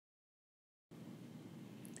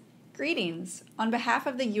Greetings! On behalf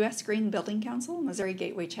of the U.S. Green Building Council, Missouri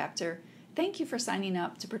Gateway Chapter, thank you for signing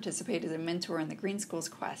up to participate as a mentor in the Green Schools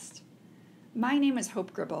Quest. My name is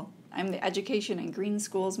Hope Gribble. I'm the Education and Green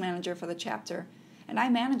Schools Manager for the chapter, and I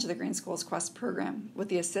manage the Green Schools Quest program with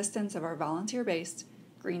the assistance of our volunteer-based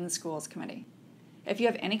Green Schools Committee. If you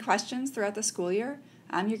have any questions throughout the school year,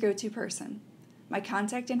 I'm your go-to person. My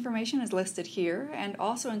contact information is listed here and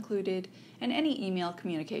also included in any email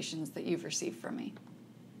communications that you've received from me.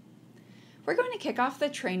 We're going to kick off the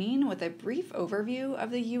training with a brief overview of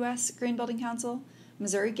the U.S. Green Building Council,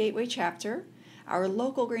 Missouri Gateway Chapter, our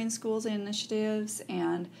local green schools initiatives,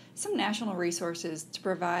 and some national resources to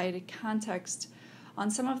provide context on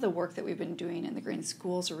some of the work that we've been doing in the green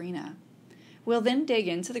schools arena. We'll then dig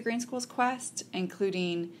into the Green Schools Quest,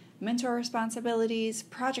 including mentor responsibilities,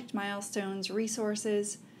 project milestones,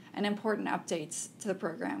 resources, and important updates to the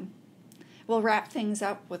program. We'll wrap things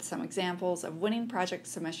up with some examples of winning project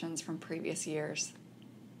submissions from previous years.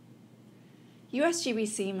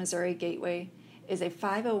 USGBC Missouri Gateway is a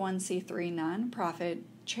 501c3 nonprofit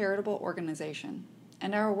charitable organization,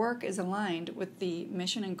 and our work is aligned with the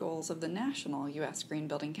mission and goals of the national U.S. Green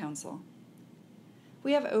Building Council.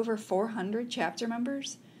 We have over 400 chapter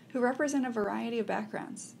members who represent a variety of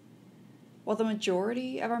backgrounds. While the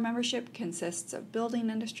majority of our membership consists of building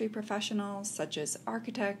industry professionals such as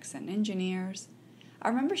architects and engineers,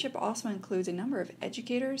 our membership also includes a number of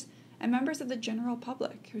educators and members of the general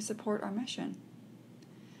public who support our mission.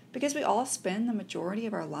 Because we all spend the majority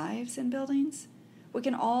of our lives in buildings, we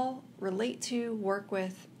can all relate to, work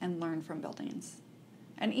with, and learn from buildings.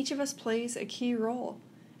 And each of us plays a key role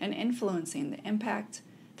in influencing the impact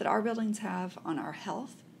that our buildings have on our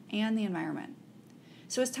health and the environment.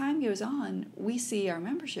 So as time goes on, we see our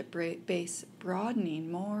membership base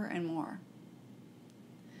broadening more and more.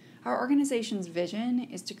 Our organization's vision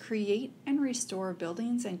is to create and restore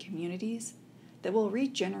buildings and communities that will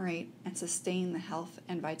regenerate and sustain the health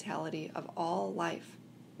and vitality of all life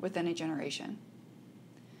within a generation.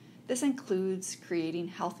 This includes creating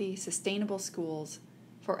healthy, sustainable schools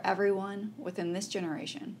for everyone within this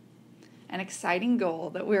generation, an exciting goal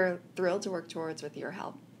that we're thrilled to work towards with your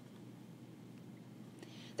help.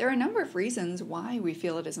 There are a number of reasons why we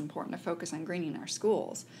feel it is important to focus on greening our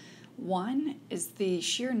schools. One is the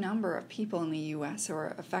sheer number of people in the U.S. who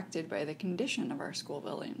are affected by the condition of our school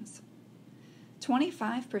buildings.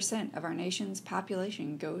 25% of our nation's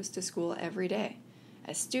population goes to school every day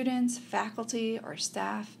as students, faculty, or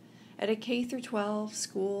staff at a K-12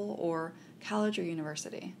 school or college or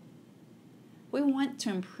university. We want to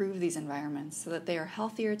improve these environments so that they are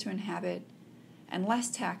healthier to inhabit and less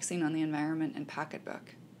taxing on the environment and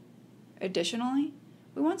pocketbook. Additionally,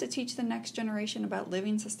 we want to teach the next generation about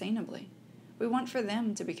living sustainably. We want for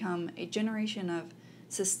them to become a generation of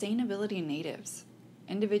sustainability natives,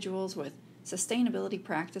 individuals with sustainability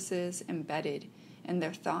practices embedded in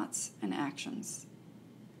their thoughts and actions.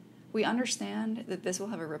 We understand that this will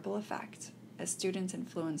have a ripple effect as students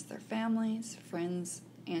influence their families, friends,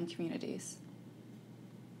 and communities.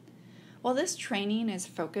 While this training is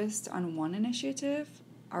focused on one initiative,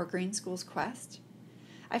 our Green Schools Quest,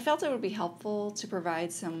 I felt it would be helpful to provide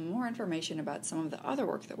some more information about some of the other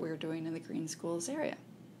work that we're doing in the Green Schools area.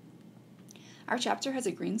 Our chapter has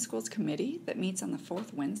a Green Schools Committee that meets on the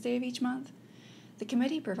fourth Wednesday of each month. The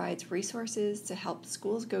committee provides resources to help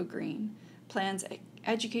schools go green, plans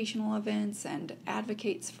educational events, and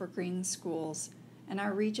advocates for green schools in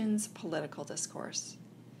our region's political discourse.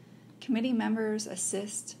 Committee members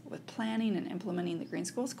assist with planning and implementing the Green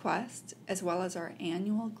Schools Quest, as well as our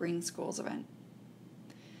annual Green Schools event.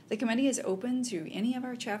 The committee is open to any of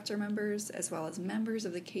our chapter members, as well as members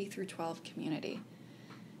of the K-12 community.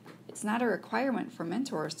 It's not a requirement for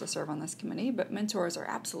mentors to serve on this committee, but mentors are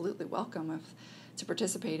absolutely welcome to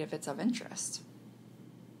participate if it's of interest.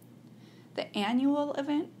 The annual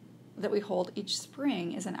event that we hold each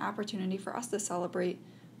spring is an opportunity for us to celebrate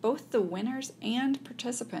both the winners and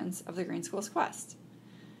participants of the Green Schools Quest.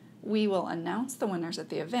 We will announce the winners at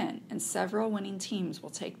the event, and several winning teams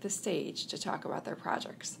will take the stage to talk about their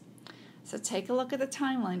projects. So take a look at the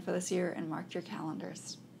timeline for this year and mark your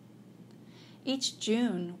calendars. Each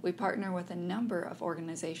June, we partner with a number of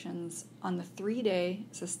organizations on the 3-day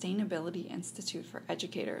Sustainability Institute for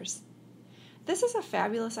Educators. This is a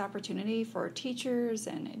fabulous opportunity for teachers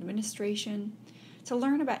and administration to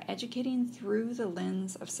learn about educating through the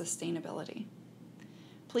lens of sustainability.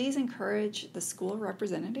 Please encourage the school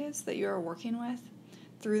representatives that you are working with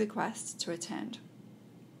through the quest to attend.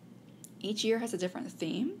 Each year has a different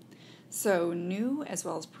theme, so new as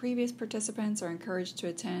well as previous participants are encouraged to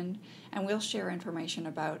attend, and we'll share information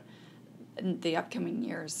about the upcoming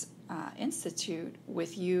year's institute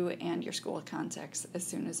with you and your school context as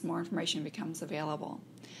soon as more information becomes available.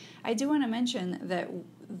 I do want to mention that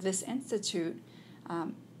this institute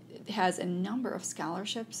has a number of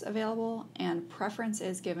scholarships available, and preference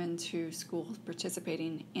is given to schools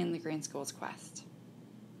participating in the Green Schools Quest.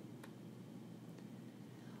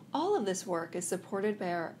 All of this work is supported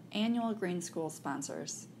by our annual Green Schools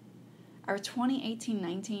sponsors. Our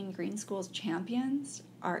 2018-19 Green Schools champions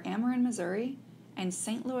are Ameren, Missouri, and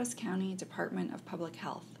St. Louis County Department of Public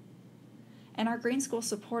Health. And our Green School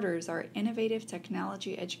supporters are Innovative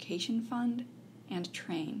Technology Education Fund and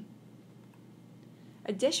Train.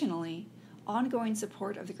 Additionally, ongoing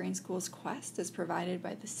support of the Green Schools Quest is provided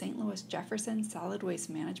by the St. Louis Jefferson Solid Waste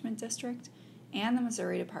Management District and the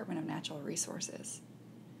Missouri Department of Natural Resources.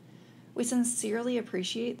 We sincerely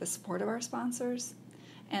appreciate the support of our sponsors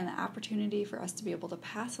and the opportunity for us to be able to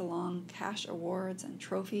pass along cash awards and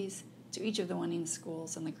trophies to each of the winning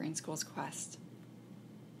schools in the Green Schools Quest.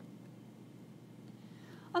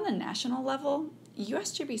 On the national level,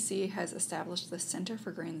 USGBC has established the Center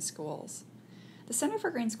for Green Schools. The Center for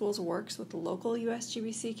Green Schools works with local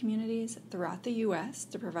USGBC communities throughout the U.S.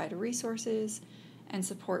 to provide resources and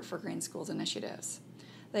support for Green Schools initiatives.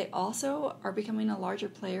 They also are becoming a larger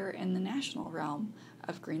player in the national realm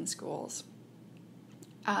of Green Schools.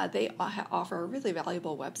 They offer a really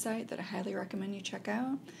valuable website that I highly recommend you check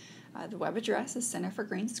out. The web address is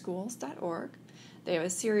centerforgreenschools.org. They have a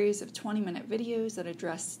series of 20-minute videos that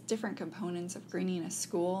address different components of greening a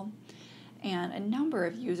school and a number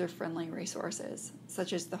of user-friendly resources,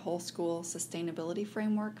 such as the Whole School Sustainability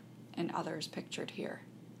Framework and others pictured here.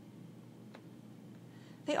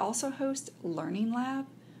 They also host Learning Lab,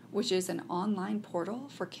 which is an online portal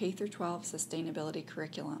for K-12 sustainability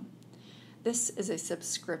curriculum. This is a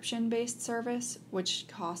subscription-based service which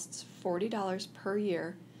costs $40 per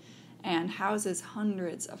year and houses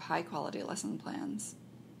hundreds of high-quality lesson plans.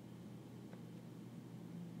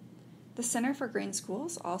 The Center for Green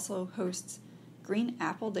Schools also hosts Green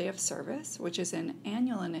Apple Day of Service, which is an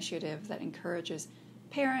annual initiative that encourages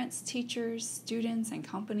parents, teachers, students, and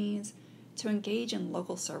companies to engage in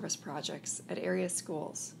local service projects at area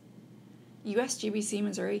schools. USGBC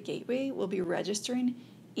Missouri Gateway will be registering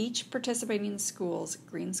each participating school's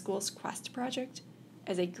Green Schools Quest project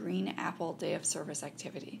as a Green Apple Day of Service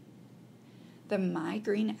activity. The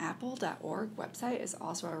mygreenapple.org website is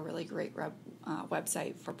also a really great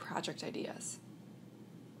website for project ideas.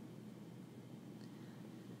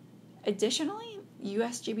 Additionally,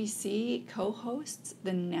 USGBC co-hosts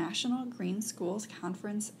the National Green Schools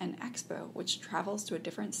Conference and Expo, which travels to a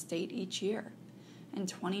different state each year. In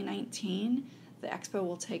 2019, the Expo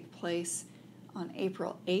will take place on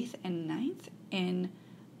April 8th and 9th in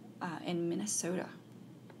Minnesota.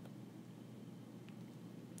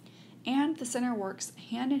 And the center works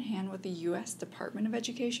hand in hand with the U.S. Department of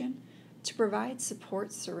Education to provide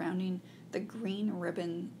support surrounding the Green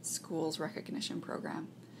Ribbon Schools Recognition Program,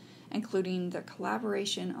 including the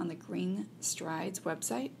collaboration on the Green Strides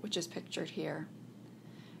website, which is pictured here.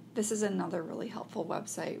 This is another really helpful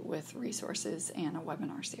website with resources and a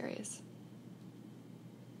webinar series.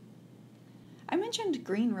 I mentioned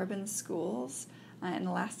Green Ribbon Schools in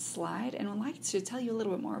the last slide and would like to tell you a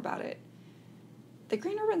little bit more about it. The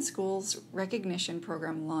Green Ribbon Schools Recognition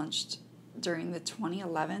Program launched during the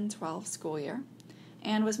 2011-12 school year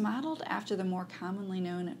and was modeled after the more commonly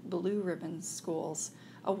known Blue Ribbon Schools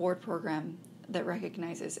award program that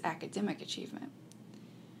recognizes academic achievement.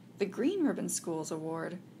 The Green Ribbon Schools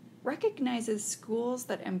Award recognizes schools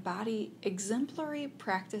that embody exemplary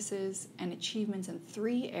practices and achievements in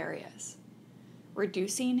 3 areas: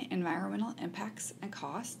 reducing environmental impacts and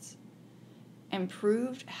costs,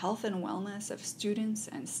 improved health and wellness of students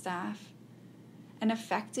and staff, and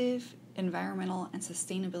effective environmental and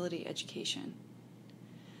sustainability education.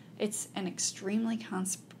 It's an extremely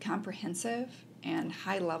comprehensive and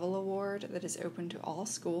high-level award that is open to all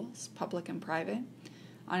schools, public and private,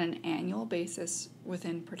 on an annual basis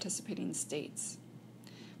within participating states.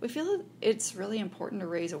 We feel it's really important to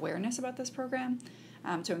raise awareness about this program,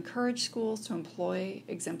 to encourage schools to employ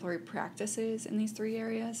exemplary practices in these 3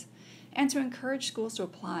 areas, and to encourage schools to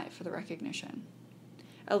apply for the recognition.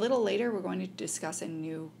 A little later, we're going to discuss a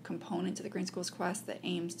new component to the Green Schools Quest that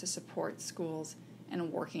aims to support schools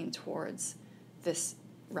in working towards this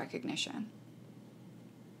recognition.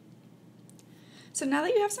 So now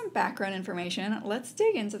that you have some background information, let's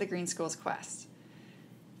dig into the Green Schools Quest.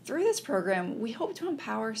 Through this program, we hope to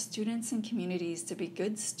empower students and communities to be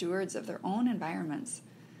good stewards of their own environments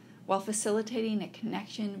while facilitating a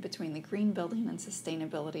connection between the green building and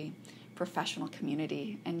sustainability, professional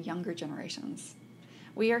community, and younger generations.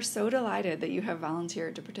 We are so delighted that you have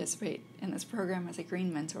volunteered to participate in this program as a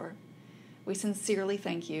Green Mentor. We sincerely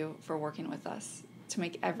thank you for working with us to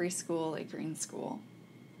make every school a green school.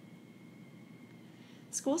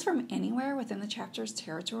 Schools from anywhere within the chapter's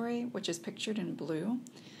territory, which is pictured in blue,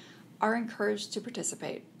 are encouraged to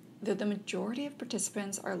participate, though the majority of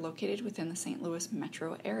participants are located within the St. Louis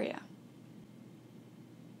metro area.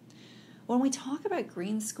 When we talk about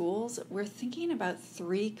green schools, we're thinking about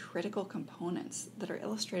three critical components that are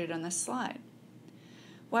illustrated on this slide.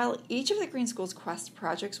 While each of the Green Schools Quest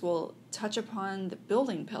projects will touch upon the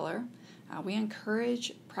building pillar, we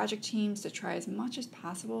encourage project teams to try as much as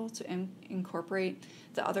possible to incorporate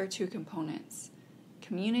the other two components: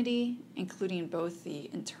 community, including both the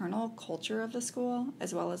internal culture of the school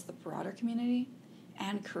as well as the broader community,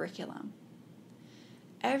 and curriculum.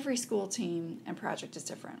 Every school team and project is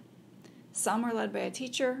different. Some are led by a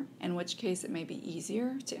teacher, in which case it may be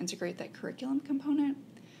easier to integrate that curriculum component,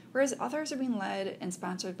 whereas others are being led and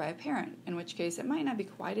sponsored by a parent, in which case it might not be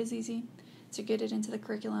quite as easy to get it into the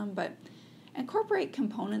curriculum, but incorporate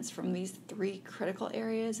components from these three critical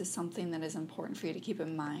areas is something that is important for you to keep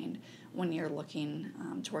in mind when you're looking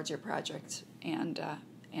towards your project and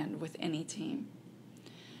with any team.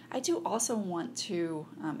 I do also want to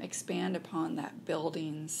expand upon that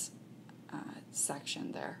buildings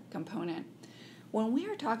section there, component. When we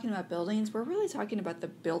are talking about buildings, we're really talking about the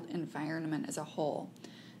built environment as a whole.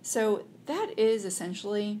 So that is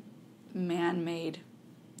essentially man-made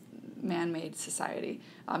society,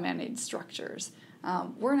 man-made structures.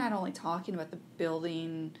 We're not only talking about the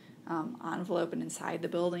building envelope and inside the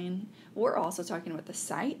building, we're also talking about the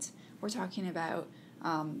site. We're talking about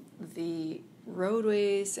the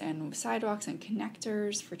roadways and sidewalks and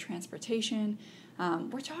connectors for transportation.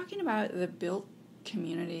 We're talking about the built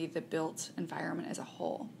community, the built environment as a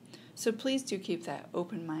whole. So please do keep that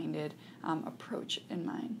open-minded approach in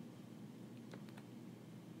mind.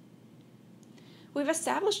 We've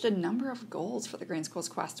established a number of goals for the Green Schools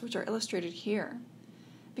Quest, which are illustrated here.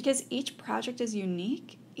 Because each project is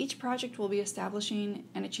unique, each project will be establishing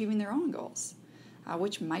and achieving their own goals,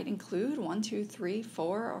 which might include 1, 2, 3,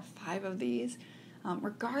 4, or 5 of these.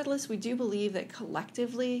 Regardless, we do believe that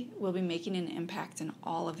collectively we'll be making an impact in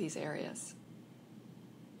all of these areas.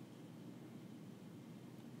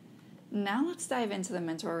 Now let's dive into the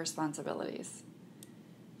mentor responsibilities.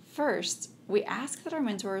 First, we ask that our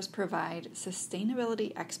mentors provide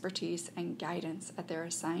sustainability expertise and guidance at their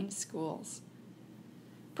assigned schools.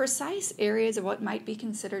 Precise areas of what might be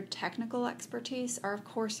considered technical expertise are of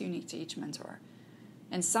course unique to each mentor.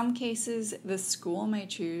 In some cases, the school may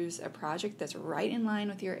choose a project that's right in line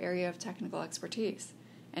with your area of technical expertise.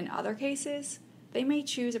 In other cases, they may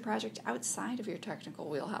choose a project outside of your technical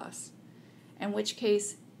wheelhouse, in which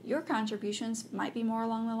case your contributions might be more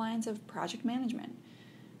along the lines of project management,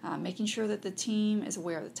 making sure that the team is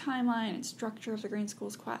aware of the timeline and structure of the Green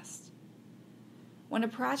Schools Quest. When a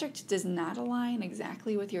project does not align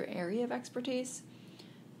exactly with your area of expertise,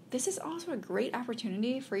 this is also a great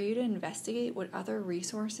opportunity for you to investigate what other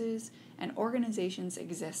resources and organizations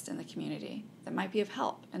exist in the community that might be of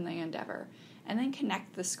help in the endeavor, and then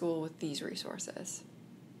connect the school with these resources.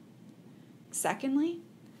 Secondly,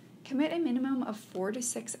 commit a minimum of 4 to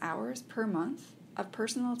 6 hours per month of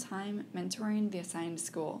personal time mentoring the assigned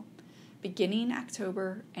school, beginning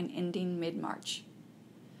October and ending mid-March.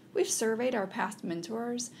 We've surveyed our past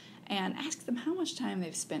mentors and asked them how much time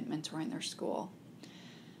they've spent mentoring their school.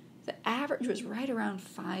 The average was right around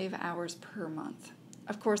 5 hours per month.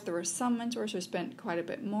 Of course, there were some mentors who spent quite a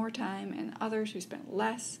bit more time and others who spent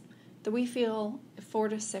less, though we feel a 4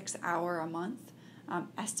 to 6 hour a month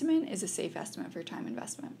estimate is a safe estimate for your time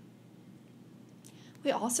investment.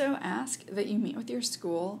 We also ask that you meet with your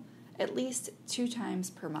school at least 2 times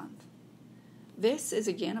per month. This is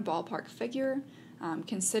again a ballpark figure,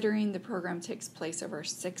 considering the program takes place over a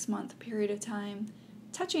 6-month period of time.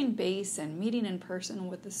 Touching base and meeting in person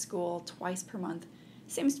with the school twice per month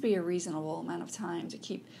seems to be a reasonable amount of time to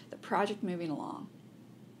keep the project moving along.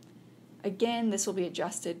 Again, this will be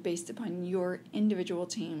adjusted based upon your individual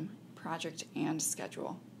team, project, and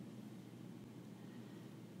schedule.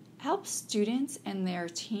 Help students and their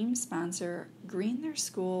team sponsor green their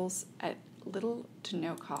schools at little to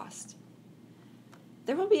no cost.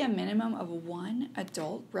 There will be a minimum of 1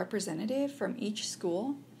 adult representative from each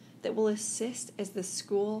school that will assist as the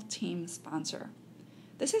school team sponsor.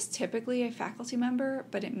 This is typically a faculty member,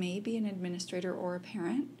 but it may be an administrator or a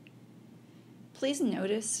parent. Please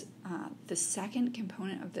notice the second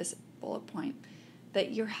component of this bullet point,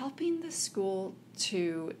 that you're helping the school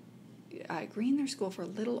to green their school for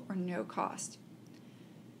little or no cost.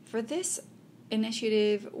 For this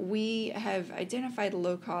initiative, we have identified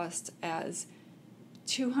low cost as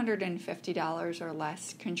 $250 or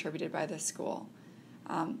less contributed by the school.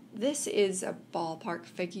 This is a ballpark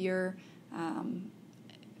figure,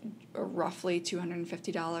 roughly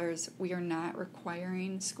 $250. We are not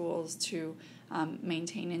requiring schools to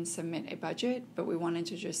maintain and submit a budget, but we wanted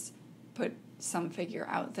to just put some figure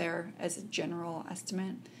out there as a general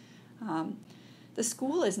estimate. The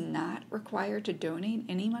school is not required to donate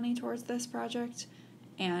any money towards this project,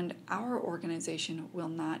 and our organization will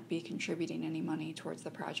not be contributing any money towards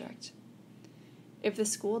the project. If the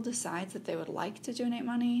school decides that they would like to donate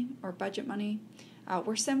money or budget money,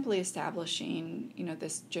 we're simply establishing,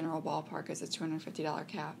 this general ballpark as a $250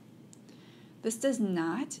 cap. This does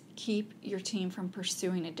not keep your team from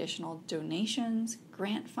pursuing additional donations,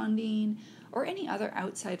 grant funding, or any other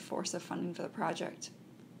outside source of funding for the project.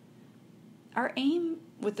 Our aim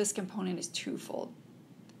with this component is twofold.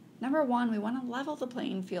 Number one, we want to level the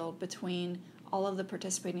playing field between all of the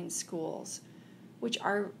participating schools, which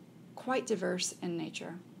are quite diverse in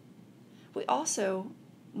nature. We also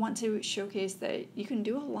want to showcase that you can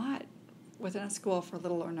do a lot within a school for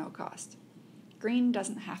little or no cost. Green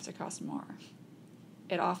doesn't have to cost more.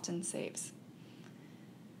 It often saves.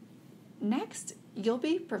 Next, you'll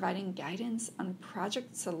be providing guidance on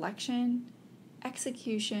project selection,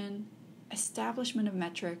 execution, establishment of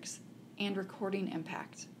metrics, and recording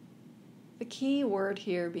impact. The key word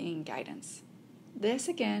here being guidance. This,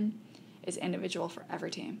 again, is individual for every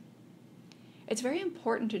team. It's very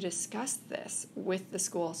important to discuss this with the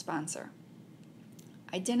school sponsor.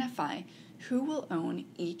 Identify who will own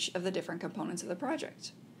each of the different components of the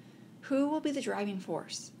project. Who will be the driving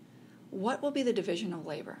force? What will be the division of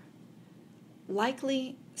labor?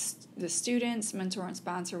 Likely, the students, mentor, and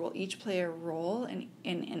sponsor will each play a role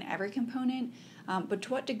in every component, but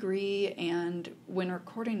to what degree and when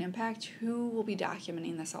recording impact, who will be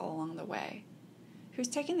documenting this all along the way? Who's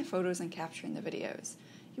taking the photos and capturing the videos?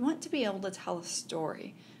 You want to be able to tell a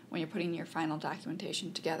story when you're putting your final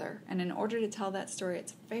documentation together, and in order to tell that story,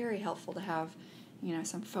 it's very helpful to have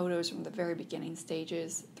some photos from the very beginning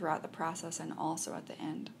stages throughout the process and also at the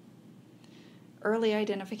end. Early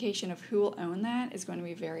identification of who will own that is going to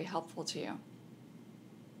be very helpful to you.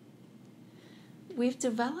 We've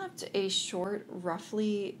developed a short,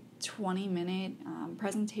 roughly 20-minute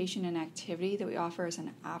presentation and activity that we offer as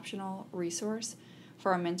an optional resource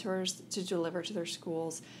for our mentors to deliver to their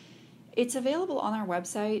schools. It's available on our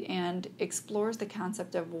website and explores the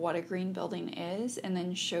concept of what a green building is and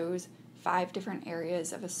then shows 5 different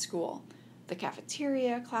areas of a school: the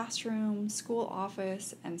cafeteria, classroom, school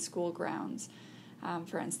office, and school grounds,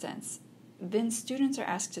 for instance. Then students are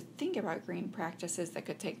asked to think about green practices that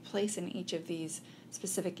could take place in each of these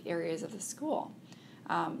specific areas of the school.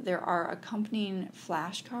 There are accompanying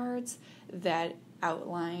flashcards that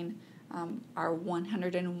outline our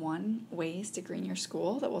 101 ways to green your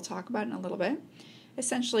school that we'll talk about in a little bit.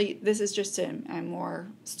 Essentially, this is just a more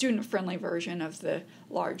student-friendly version of the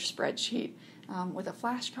large spreadsheet with a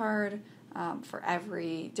flashcard for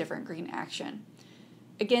every different green action.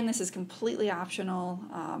 Again, this is completely optional.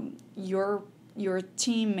 Your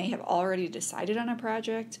team may have already decided on a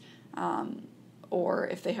project, or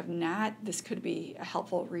if they have not, this could be a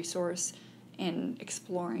helpful resource in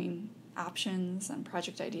exploring options and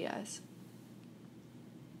project ideas.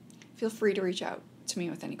 Feel free to reach out to me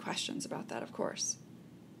with any questions about that, of course.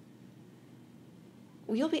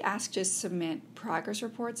 You'll be asked to submit progress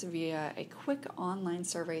reports via a quick online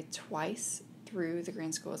survey twice through the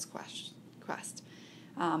Green Schools Quest.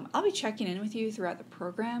 I'll be checking in with you throughout the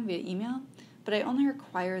program via email, but I only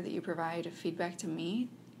require that you provide feedback to me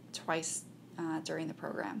twice during the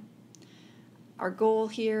program. Our goal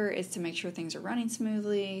here is to make sure things are running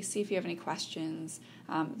smoothly, see if you have any questions,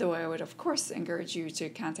 though I would, of course, encourage you to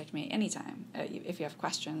contact me anytime if you have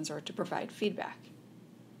questions or to provide feedback.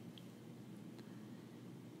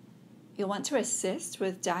 You'll want to assist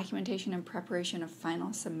with documentation and preparation of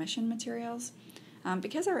final submission materials.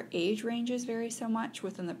 Because our age ranges vary so much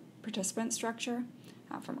within the participant structure,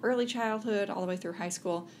 from early childhood all the way through high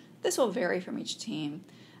school, this will vary from each team.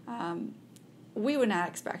 We would not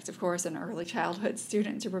expect, of course, an early childhood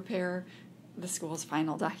student to prepare the school's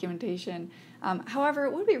final documentation. However,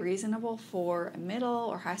 it would be reasonable for a middle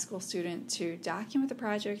or high school student to document the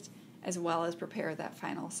project as well as prepare that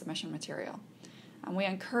final submission material. We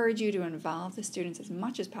encourage you to involve the students as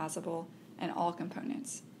much as possible in all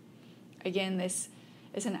components. Again, this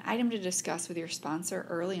is an item to discuss with your sponsor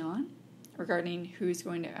early on regarding who's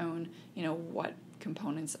going to own, what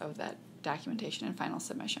components of that documentation and final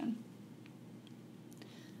submission.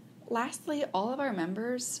 Lastly, all of our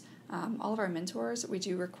members All of our mentors, we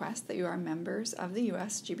do request that you are members of the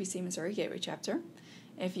U.S. GBC Missouri Gateway Chapter.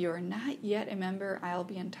 If you are not yet a member, I'll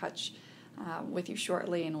be in touch with you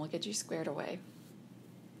shortly and we'll get you squared away.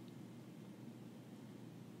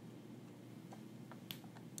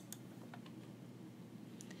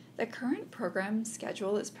 The current program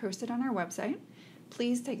schedule is posted on our website.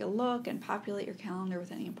 Please take a look and populate your calendar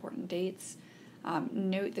with any important dates.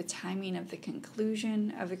 Note the timing of the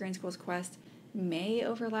conclusion of the Green Schools Quest may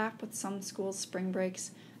overlap with some schools' spring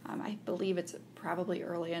breaks. I believe it's probably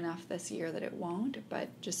early enough this year that it won't, but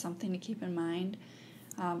just something to keep in mind.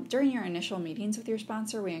 During your initial meetings with your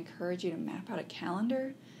sponsor, we encourage you to map out a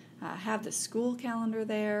calendar, have the school calendar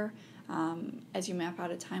there as you map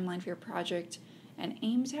out a timeline for your project, and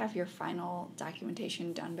aim to have your final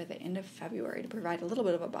documentation done by the end of February to provide a little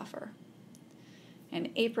bit of a buffer.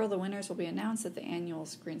 In April, the winners will be announced at the annual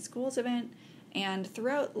Green Schools event, and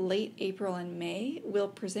throughout late April and May, we'll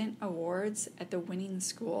present awards at the winning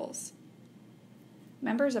schools.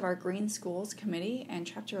 Members of our Green Schools Committee and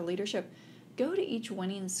chapter leadership go to each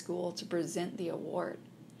winning school to present the award.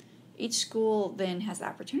 Each school then has the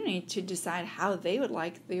opportunity to decide how they would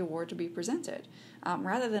like the award to be presented.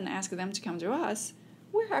 Rather than ask them to come to us,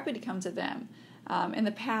 we're happy to come to them. In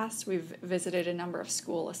the past, we've visited a number of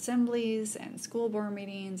school assemblies and school board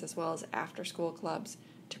meetings, as well as after-school clubs,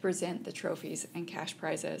 to present the trophies and cash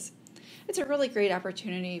prizes. It's a really great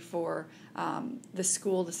opportunity for the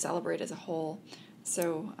school to celebrate as a whole.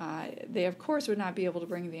 So they, of course, would not be able to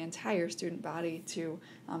bring the entire student body to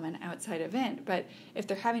an outside event, but if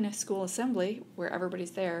they're having a school assembly where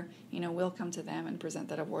everybody's there, we'll come to them and present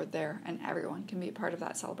that award there, and everyone can be a part of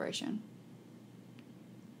that celebration.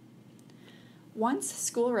 Once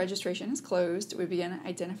school registration is closed, we begin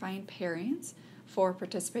identifying pairings for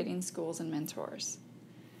participating schools and mentors.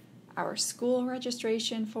 Our school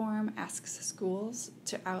registration form asks schools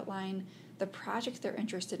to outline the project they're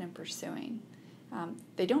interested in pursuing.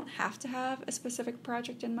 They don't have to have a specific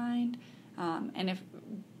project in mind, and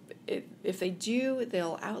if they do,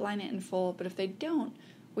 they'll outline it in full, but if they don't,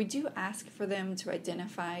 we do ask for them to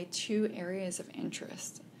identify 2 areas of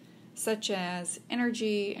interest, such as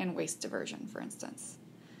energy and waste diversion, for instance.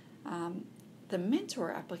 The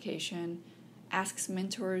mentor application asks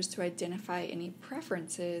mentors to identify any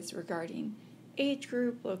preferences regarding age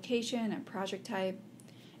group, location, and project type,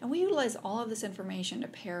 and we utilize all of this information to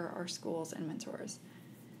pair our schools and mentors.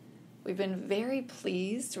 We've been very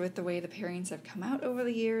pleased with the way the pairings have come out over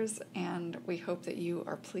the years, and we hope that you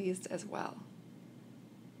are pleased as well.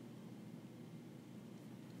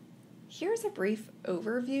 Here's a brief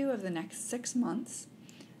overview of the next 6 months.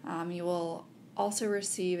 You will also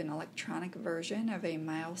receive an electronic version of a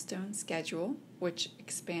milestone schedule, which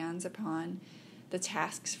expands upon the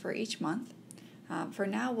tasks for each month. For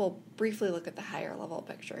now, we'll briefly look at the higher level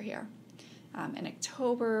picture here. In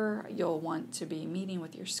October, you'll want to be meeting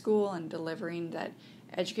with your school and delivering that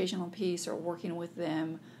educational piece or working with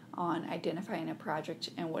them on identifying a project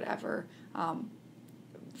in whatever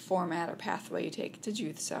format or pathway you take to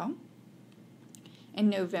do so. In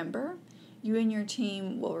November, you and your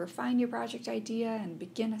team will refine your project idea and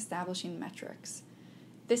begin establishing metrics.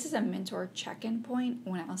 This is a mentor check-in point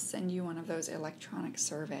when I'll send you one of those electronic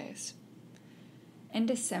surveys. In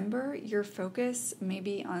December, your focus may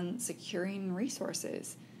be on securing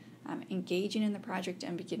resources, engaging in the project,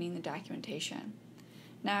 and beginning the documentation.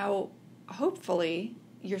 Now, hopefully,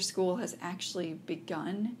 your school has actually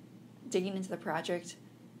begun digging into the project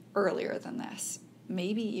earlier than this,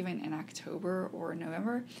 maybe even in October or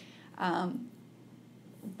November.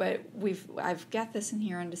 But I've got this in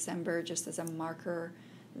here in December just as a marker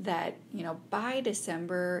that, by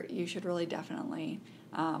December, you should really definitely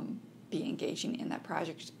be engaging in that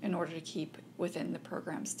project in order to keep within the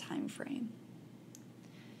program's time frame.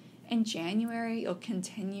 In January, you'll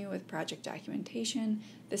continue with project documentation.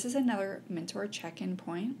 This is another mentor check-in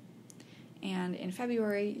point. And in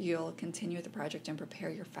February, you'll continue with the project and prepare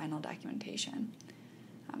your final documentation.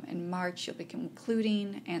 In March, you'll be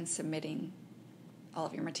concluding and submitting all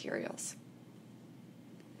of your materials.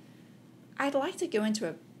 I'd like to go into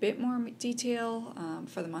a bit more detail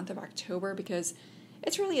for the month of October because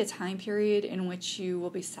it's really a time period in which you will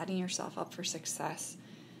be setting yourself up for success.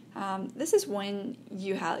 This is when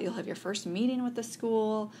you'll have your first meeting with the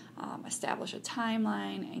school, establish a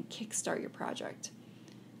timeline, and kickstart your project.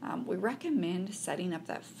 We recommend setting up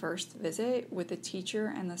that first visit with the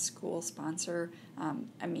teacher and the school sponsor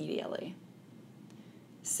immediately.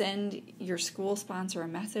 Send your school sponsor a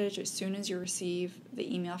message as soon as you receive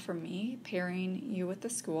the email from me pairing you with the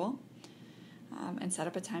school, and set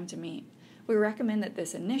up a time to meet. We recommend that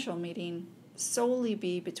this initial meeting solely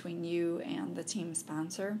be between you and the team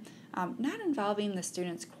sponsor, not involving the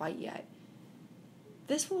students quite yet.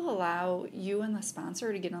 This will allow you and the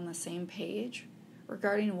sponsor to get on the same page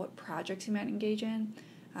regarding what projects you might engage in.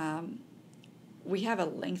 We have a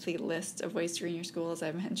lengthy list of ways to green your school, as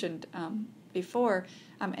I mentioned before,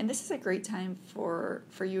 and this is a great time for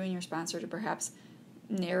you and your sponsor to perhaps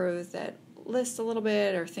narrow that list a little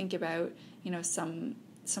bit, or think about some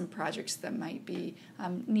projects that might be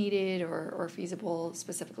needed or feasible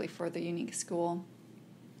specifically for the unique school.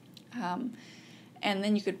 And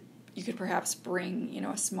then you could perhaps bring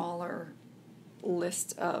a smaller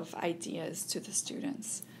list of ideas to the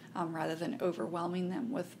students rather than overwhelming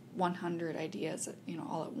them with 100 ideas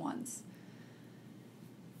all at once.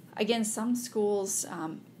 Again, some schools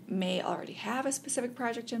may already have a specific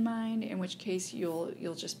project in mind, in which case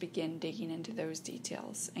you'll just begin digging into those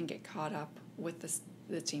details and get caught up with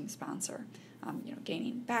the team sponsor,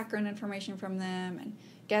 gaining background information from them and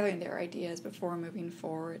gathering their ideas before moving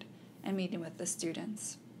forward and meeting with the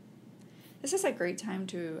students. This is a great time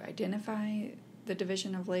to identify the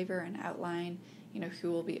division of labor and outline,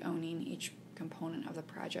 who will be owning each component of the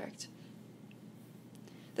project.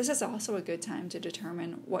 This is also a good time to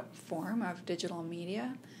determine what form of digital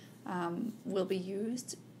media will be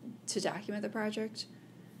used to document the project.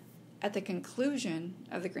 At the conclusion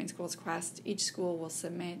of the Green Schools Quest, each school will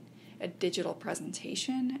submit a digital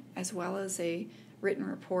presentation as well as a written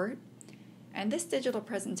report. And this digital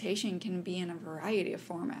presentation can be in a variety of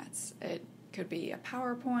formats. It could be a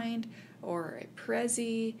PowerPoint or a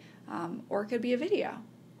Prezi, or it could be a video.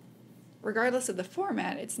 Regardless of the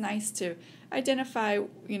format, it's nice to identify,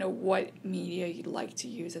 what media you'd like to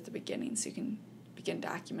use at the beginning, so you can begin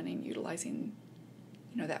documenting, utilizing,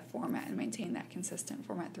 that format and maintain that consistent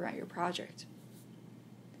format throughout your project.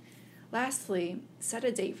 Lastly, set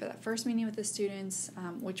a date for that first meeting with the students,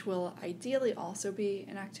 which will ideally also be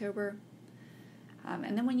in October.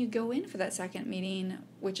 And then when you go in for that second meeting,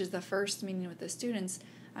 which is the first meeting with the students,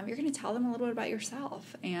 you're going to tell them a little bit about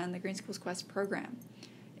yourself and the Green Schools Quest program.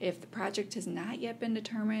 If the project has not yet been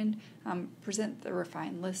determined, present the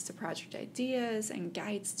refined list of project ideas and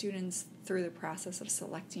guide students through the process of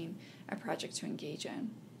selecting a project to engage in.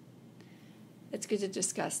 It's good to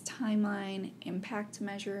discuss timeline, impact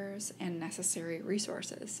measures, and necessary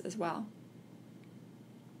resources as well.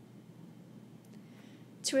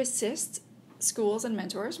 To assist schools and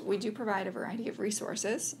mentors, we do provide a variety of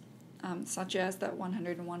resources, such as that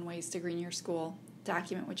 101 Ways to Green Your School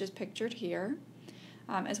document, which is pictured here,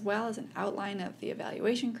 as well as an outline of the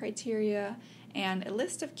evaluation criteria and a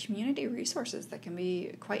list of community resources that can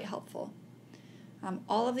be quite helpful.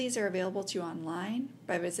 All of these are available to you online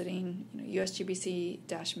by visiting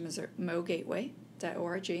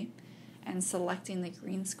usgbc-mogateway.org and selecting the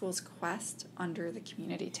Green Schools Quest under the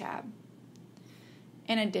Community tab.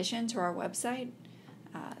 In addition to our website,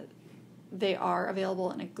 they are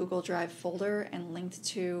available in a Google Drive folder and linked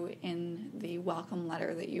to in the welcome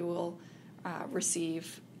letter that you will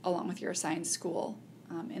receive along with your assigned school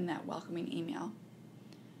in that welcoming email.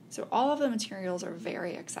 So all of the materials are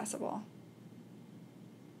very accessible.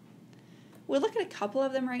 We'll look at a couple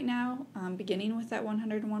of them right now, beginning with that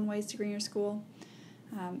 101 Ways to Green Your School.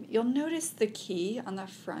 You'll notice the key on the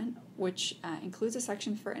front, which includes a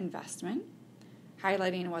section for investment,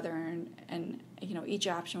 highlighting whether each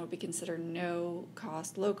option would be considered no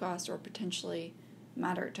cost, low cost, or potentially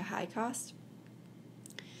moderate to high cost.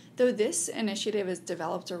 Though this initiative is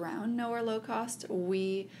developed around no or low cost,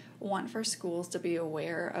 we want for schools to be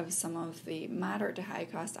aware of some of the moderate to high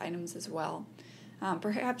cost items as well.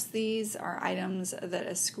 Perhaps these are items that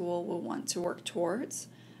a school will want to work towards,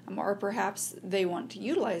 or perhaps they want to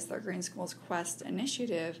utilize their Green Schools Quest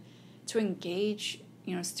initiative to engage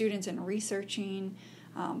students in researching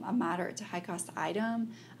a moderate to high cost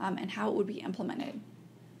item and how it would be implemented.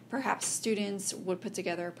 Perhaps students would put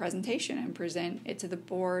together a presentation and present it to the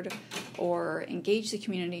board, or engage the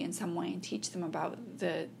community in some way and teach them about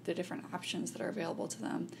the different options that are available to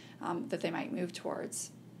them that they might move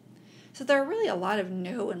towards. So there are really a lot of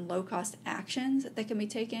no and low cost actions that can be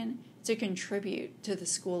taken to contribute to the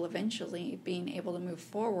school eventually being able to move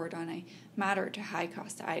forward on a moderate to high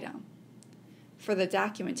cost item. For the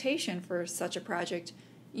documentation for such a project,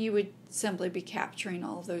 you would simply be capturing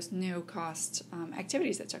all of those no-cost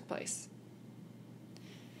activities that took place.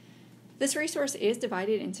 This resource is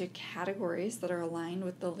divided into categories that are aligned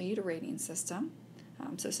with the LEED rating system,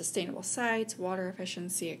 so sustainable sites, water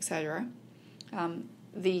efficiency, etc.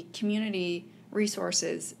 The community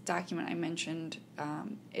resources document I mentioned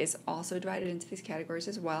is also divided into these categories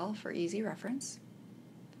as well for easy reference.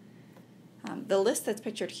 The list that's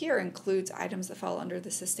pictured here includes items that fall under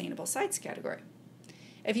the sustainable sites category.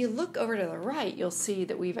 If you look over to the right, you'll see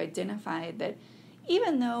that we've identified that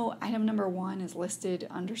even though item number 1 is listed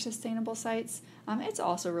under sustainable sites, it's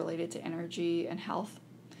also related to energy and health.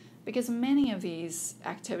 Because many of these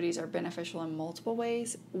activities are beneficial in multiple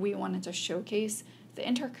ways, we wanted to showcase the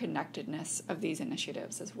interconnectedness of these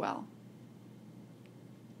initiatives as well.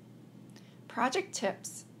 Project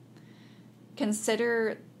tips.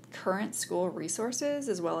 Consider current school resources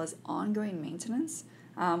as well as ongoing maintenance.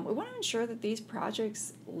 We want to ensure that these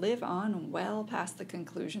projects live on well past the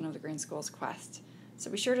conclusion of the Green Schools Quest.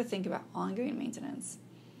 So be sure to think about ongoing maintenance.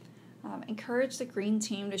 Encourage the Green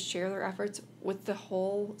team to share their efforts with the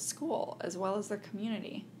whole school as well as their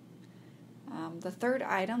community. The third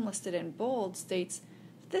item listed in bold states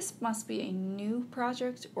this must be a new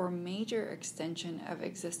project or major extension of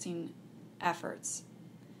existing efforts.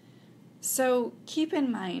 So keep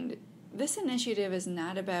in mind, this initiative is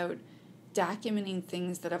not about documenting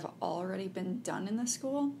things that have already been done in the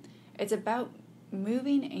school. It's about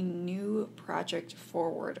moving a new project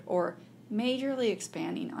forward or majorly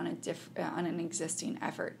expanding on an existing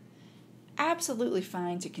effort. Absolutely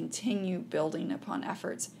fine to continue building upon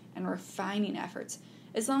efforts and refining efforts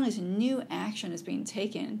as long as new action is being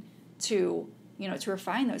taken to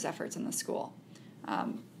refine those efforts in the school.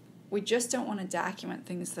 We just don't want to document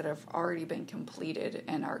things that have already been completed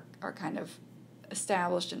and are kind of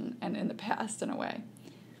established and in the past in a way.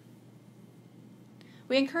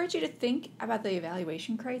 We encourage you to think about the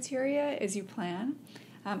evaluation criteria as you plan,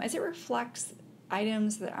 as it reflects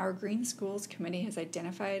items that our Green Schools Committee has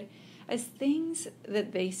identified as things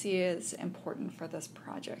that they see as important for this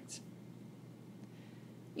project.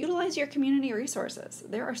 Utilize your community resources.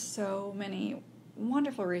 There are so many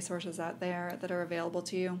wonderful resources out there that are available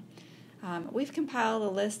to you. We've compiled a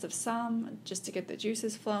list of some just to get the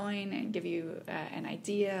juices flowing and give you an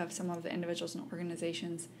idea of some of the individuals and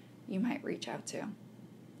organizations you might reach out to.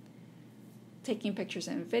 Taking pictures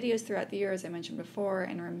and videos throughout the year, as I mentioned before,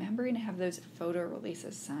 and remembering to have those photo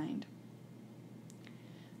releases signed.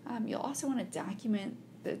 You'll also want to document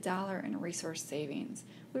the dollar and resource savings.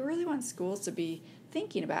 We really want schools to be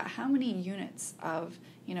thinking about how many units of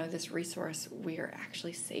this resource we are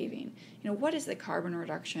actually saving. What is the carbon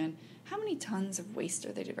reduction? How many tons of waste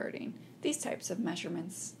are they diverting? These types of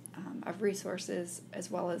measurements of resources,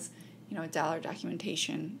 as well as dollar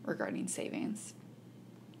documentation regarding savings.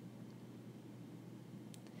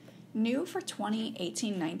 New for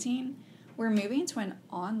 2018-19, we're moving to an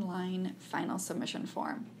online final submission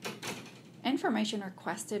form. Information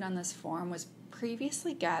requested on this form was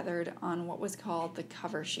previously gathered on what was called the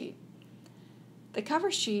cover sheet. The cover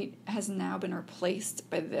sheet has now been replaced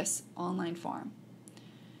by this online form.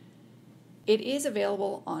 It is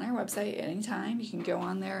available on our website at any time. You can go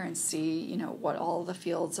on there and see, what all the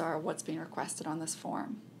fields are, what's being requested on this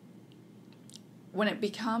form. When it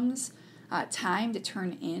becomes time to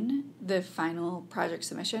turn in the final project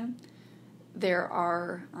submission, there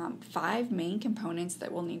are 5 main components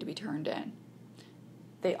that will need to be turned in.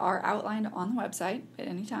 They are outlined on the website at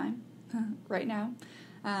any time, right now,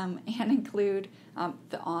 and include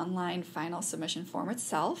the online final submission form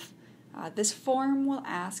itself. This form will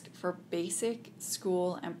ask for basic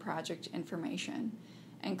school and project information,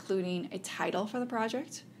 including a title for the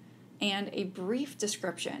project and a brief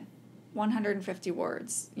description, 150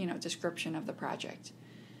 words, description of the project.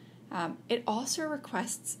 It also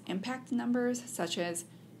requests impact numbers such as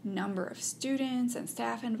number of students and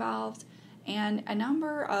staff involved and a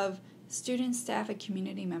number of students, staff, and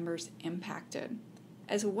community members impacted,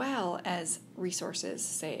 as well as resources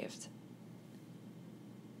saved.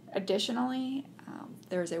 Additionally,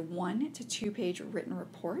 there is a 1 to 2 page written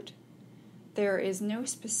report. There is no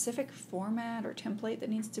specific format or template that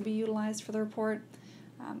needs to be utilized for the report.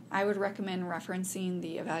 I would recommend referencing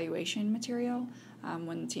the evaluation material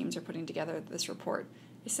when teams are putting together this report.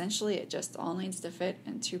 Essentially, it just all needs to fit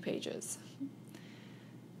in 2 pages.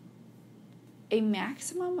 A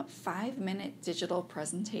maximum 5-minute digital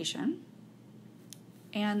presentation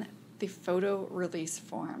and the photo release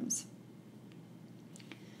forms.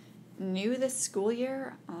 New this school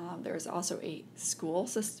year, there is also a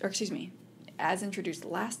as introduced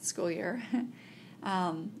last school year,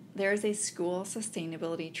 there is a school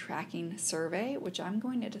sustainability tracking survey, which I'm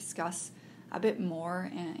going to discuss a bit more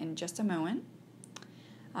in just a moment.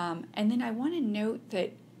 And then I want to note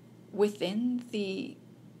that within the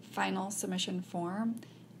final submission form,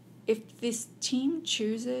 if this team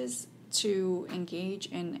chooses to engage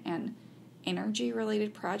in an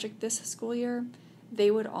energy-related project this school year,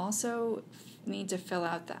 they would also need to fill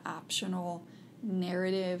out the optional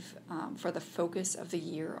narrative for the Focus of the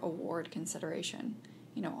Year award consideration,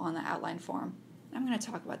 on the outline form. I'm going to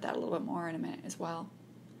talk about that a little bit more in a minute as well.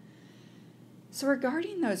 So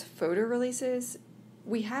regarding those photo releases,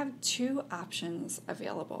 we have two options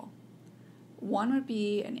available. One would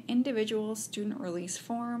be an individual student release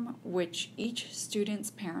form, which each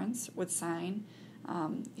student's parents would sign.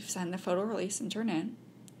 You sign the photo release and turn in.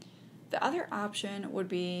 The other option would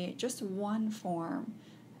be just one form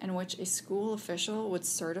in which a school official would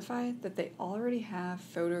certify that they already have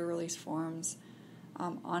photo release forms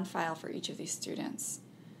on file for each of these students.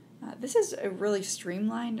 This is a really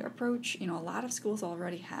streamlined approach. A lot of schools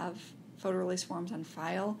already have photo release forms on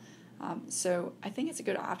file, so I think it's a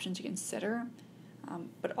good option to consider,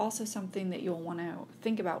 but also something that you'll want to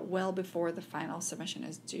think about well before the final submission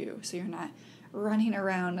is due, so you're not running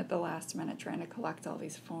around at the last minute trying to collect all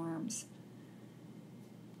these forms.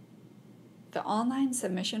 The online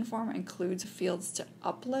submission form includes fields to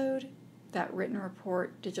upload that written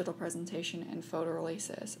report, digital presentation, and photo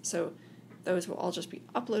releases. So those will all just be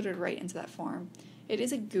uploaded right into that form. It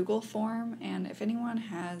is a Google form, and if anyone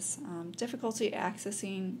has difficulty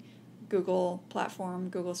accessing Google platform,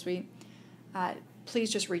 Google Suite,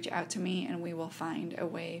 please just reach out to me and we will find a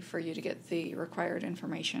way for you to get the required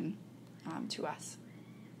information to us.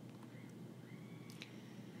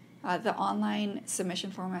 The online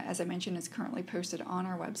submission format, as I mentioned, is currently posted on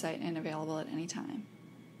our website and available at any time.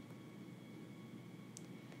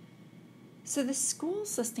 So the school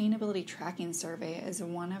sustainability tracking survey is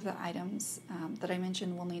one of the items that I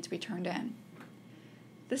mentioned will need to be turned in.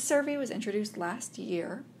 This survey was introduced last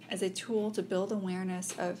year as a tool to build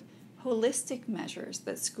awareness of holistic measures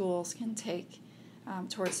that schools can take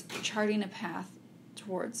towards charting a path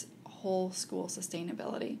towards whole school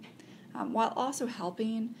sustainability, while also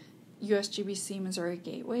helping USGBC Missouri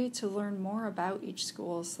Gateway to learn more about each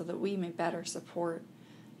school so that we may better support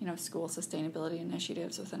school sustainability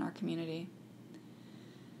initiatives within our community.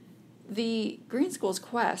 The Green Schools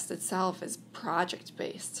Quest itself is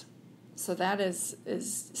project-based, so that is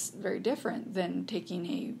very different than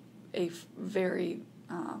taking a very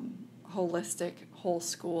holistic, whole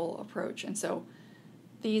school approach, and so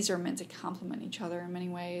these are meant to complement each other in many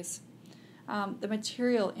ways. The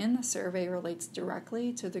material in the survey relates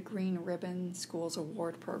directly to the Green Ribbon Schools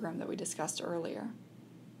Award program that we discussed earlier.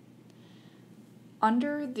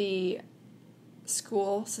 Under the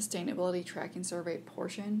School Sustainability Tracking Survey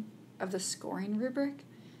portion of the scoring rubric,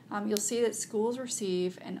 you'll see that schools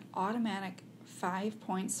receive an automatic 5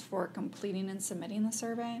 points for completing and submitting the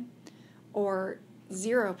survey, or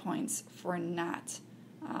 0 points for not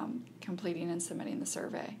completing and submitting the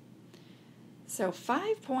survey. So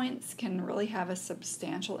 5 points can really have a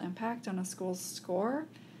substantial impact on a school's score.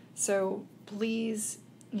 So please,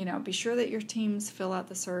 be sure that your teams fill out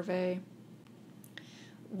the survey.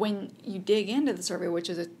 When you dig into the survey, which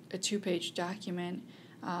is a 2-page document,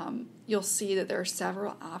 you'll see that there are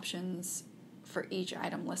several options for each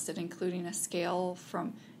item listed, including a scale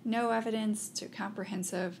from no evidence to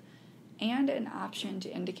comprehensive, and an option to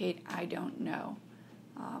indicate I don't know.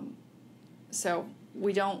 So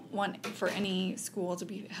we don't want for any school to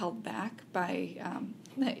be held back by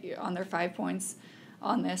on their 5 points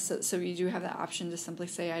on this, so you do have the option to simply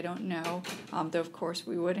say I don't know, though of course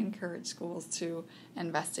we would encourage schools to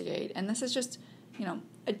investigate. And this is just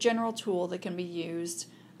a general tool that can be used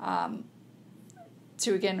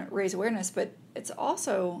to again raise awareness, but it's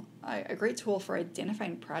also a great tool for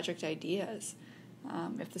identifying project ideas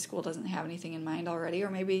if the school doesn't have anything in mind already, or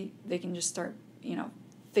maybe they can just start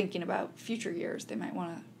thinking about future years. They might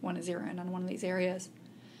want to zero in on one of these areas.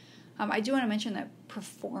 I do want to mention that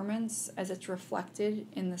performance, as it's reflected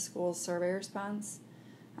in the school's survey response,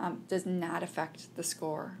 does not affect the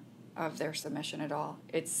score of their submission at all.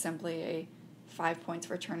 It's simply a 5 points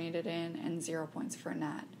for turning it in and 0 points for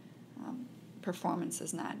not. Performance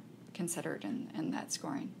is not considered in that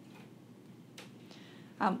scoring.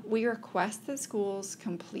 We request that schools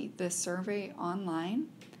complete this survey online.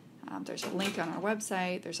 There's a link on our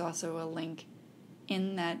website. There's also a link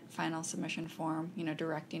in that final submission form,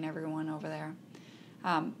 directing everyone over there.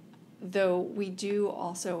 Though we do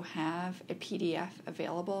also have a PDF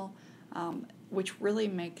available, which really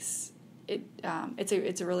makes it,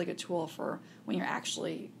 it's a really good tool for when you're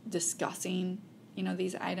actually discussing,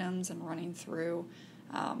 these items and running through,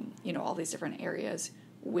 all these different areas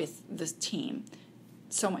with this team.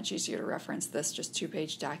 So much easier to reference this just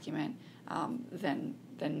 2-page document than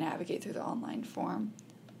navigate through the online form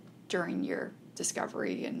during your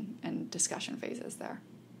discovery and discussion phases there.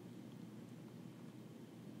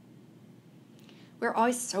 We're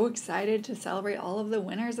always so excited to celebrate all of the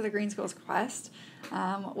winners of the Green Schools Quest.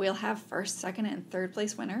 We'll have first, second, and third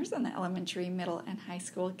place winners in the elementary, middle, and high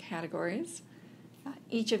school categories.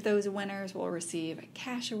 Each of those winners will receive a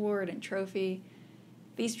cash award and trophy.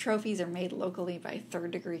 These trophies are made locally by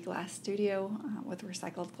Third Degree Glass Studio with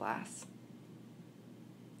recycled glass.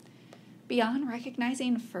 Beyond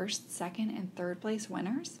recognizing first, second, and third place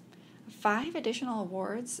winners, 5 additional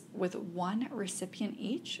awards with 1 recipient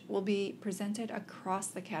each will be presented across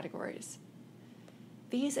the categories.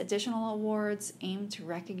 These additional awards aim to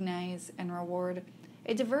recognize and reward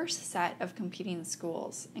a diverse set of competing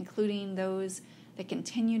schools, including those that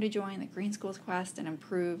continue to join the Green Schools Quest and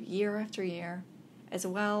improve year after year, as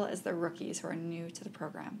well as the rookies who are new to the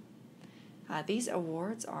program. These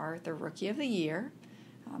awards are the Rookie of the Year.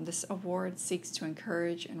 This award seeks to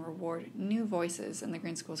encourage and reward new voices in the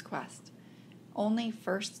Green Schools Quest. Only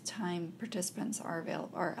first-time participants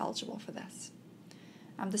are eligible for this.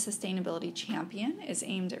 The Sustainability Champion is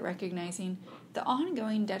aimed at recognizing the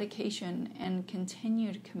ongoing dedication and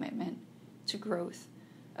continued commitment to growth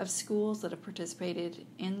of schools that have participated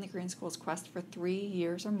in the Green Schools Quest for 3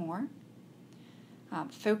 years or more.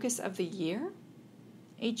 Focus of the Year.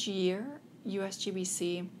 Each year,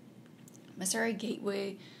 USGBC, Missouri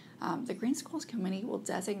Gateway, the Green Schools Committee will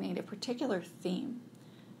designate a particular theme.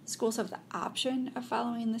 Schools have the option of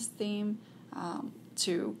following this theme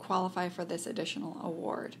to qualify for this additional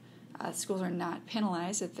award. Schools are not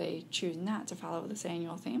penalized if they choose not to follow this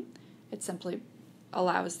annual theme. It simply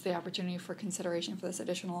allows the opportunity for consideration for this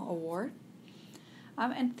additional award.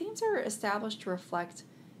 And themes are established to reflect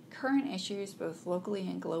current issues both locally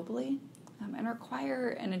and globally, and require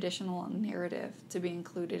an additional narrative to be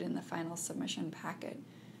included in the final submission packet,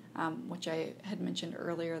 which I had mentioned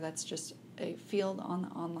earlier. That's just a field on the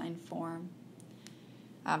online form.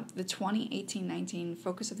 The 2018-19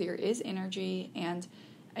 Focus of the Year is energy, and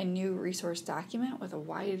a new resource document with a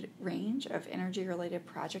wide range of energy-related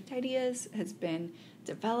project ideas has been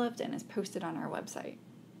developed and is posted on our website.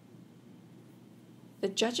 The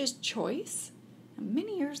Judge's Choice. In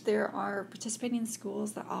many years, there are participating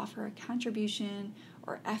schools that offer a contribution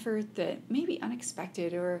or effort that may be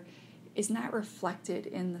unexpected or is not reflected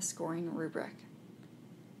in the scoring rubric.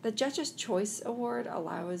 The Judge's Choice Award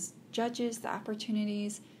allows judges the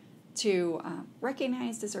opportunities to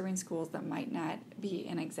recognize deserving schools that might not be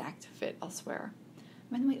an exact fit elsewhere.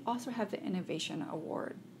 And then we also have the Innovation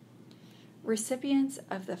Award. Recipients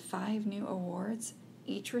of the 5 new awards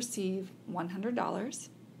each receive $100,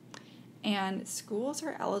 and schools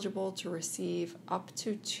are eligible to receive up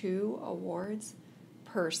to 2 awards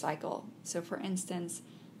per cycle. So for instance,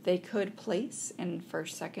 they could place in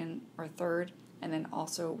first, second, or third, and then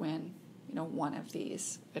also win, one of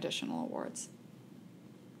these additional awards.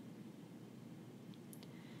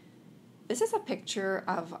 This is a picture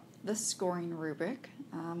of the scoring rubric.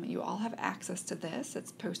 You all have access to this.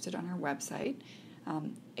 It's posted on our website.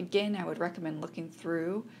 Again, I would recommend looking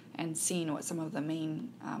through and seeing what some of the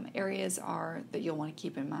main areas are that you'll want to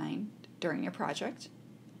keep in mind during your project.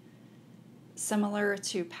 Similar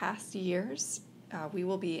to past years, we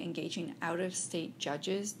will be engaging out-of-state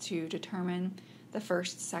judges to determine the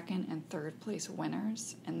first, second, and third place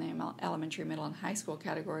winners in the elementary, middle, and high school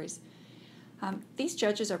categories. These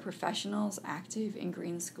judges are professionals active in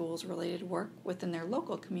Green Schools related work within their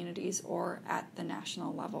local communities or at the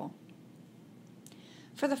national level.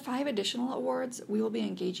 For the 5 additional awards, we will be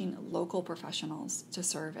engaging local professionals to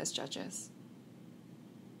serve as judges.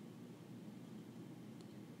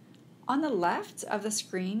 On the left of the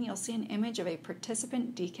screen, you'll see an image of a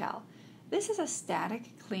participant decal. This is a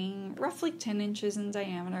static, cling, roughly 10 inches in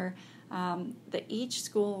diameter that each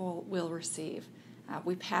school will receive.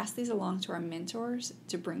 We pass these along to our mentors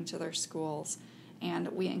to bring to their schools, and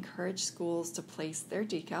we encourage schools to place their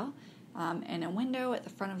decal in a window at the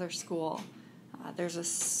front of their school. There's a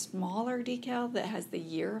smaller decal that has the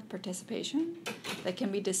year of participation that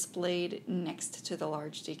can be displayed next to the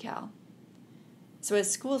large decal. So as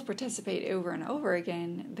schools participate over and over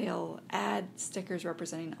again, they'll add stickers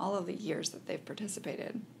representing all of the years that they've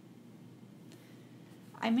participated.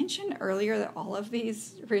 I mentioned earlier that all of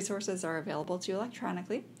these resources are available to you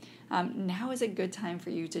electronically. Now is a good time for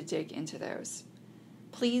you to dig into those.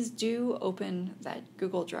 Please do open that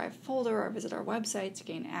Google Drive folder or visit our website to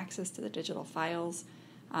gain access to the digital files.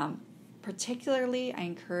 Particularly, I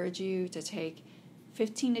encourage you to take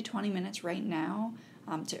 15 to 20 minutes right now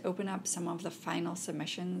to open up some of the final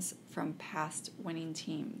submissions from past winning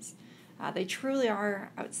teams. They truly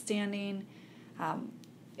are outstanding,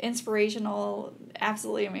 inspirational,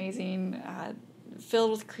 absolutely amazing,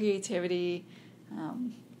 filled with creativity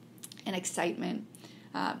and excitement.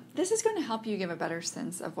 This is going to help you give a better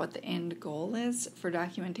sense of what the end goal is for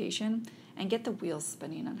documentation and get the wheels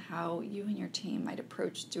spinning on how you and your team might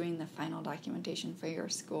approach doing the final documentation for your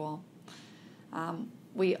school.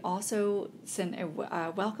 We also send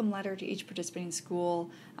a welcome letter to each participating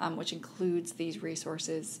school, which includes these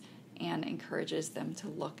resources and encourages them to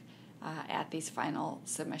look at these final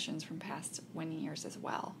submissions from past winning years as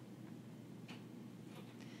well.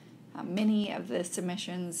 Many of the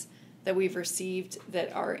submissions that we've received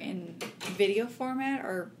that are in video format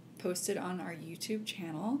are posted on our YouTube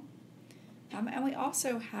channel. And we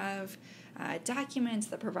also have documents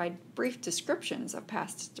that provide brief descriptions of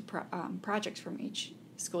past projects from each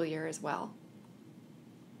school year as well.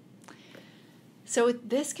 So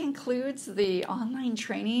this concludes the online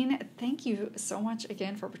training. Thank you so much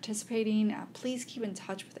again for participating. Please keep in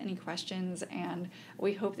touch with any questions, and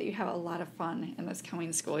we hope that you have a lot of fun in this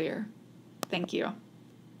coming school year. Thank you.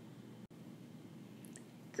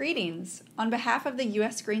 Greetings. On behalf of the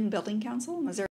U.S. Green Building Council, Missouri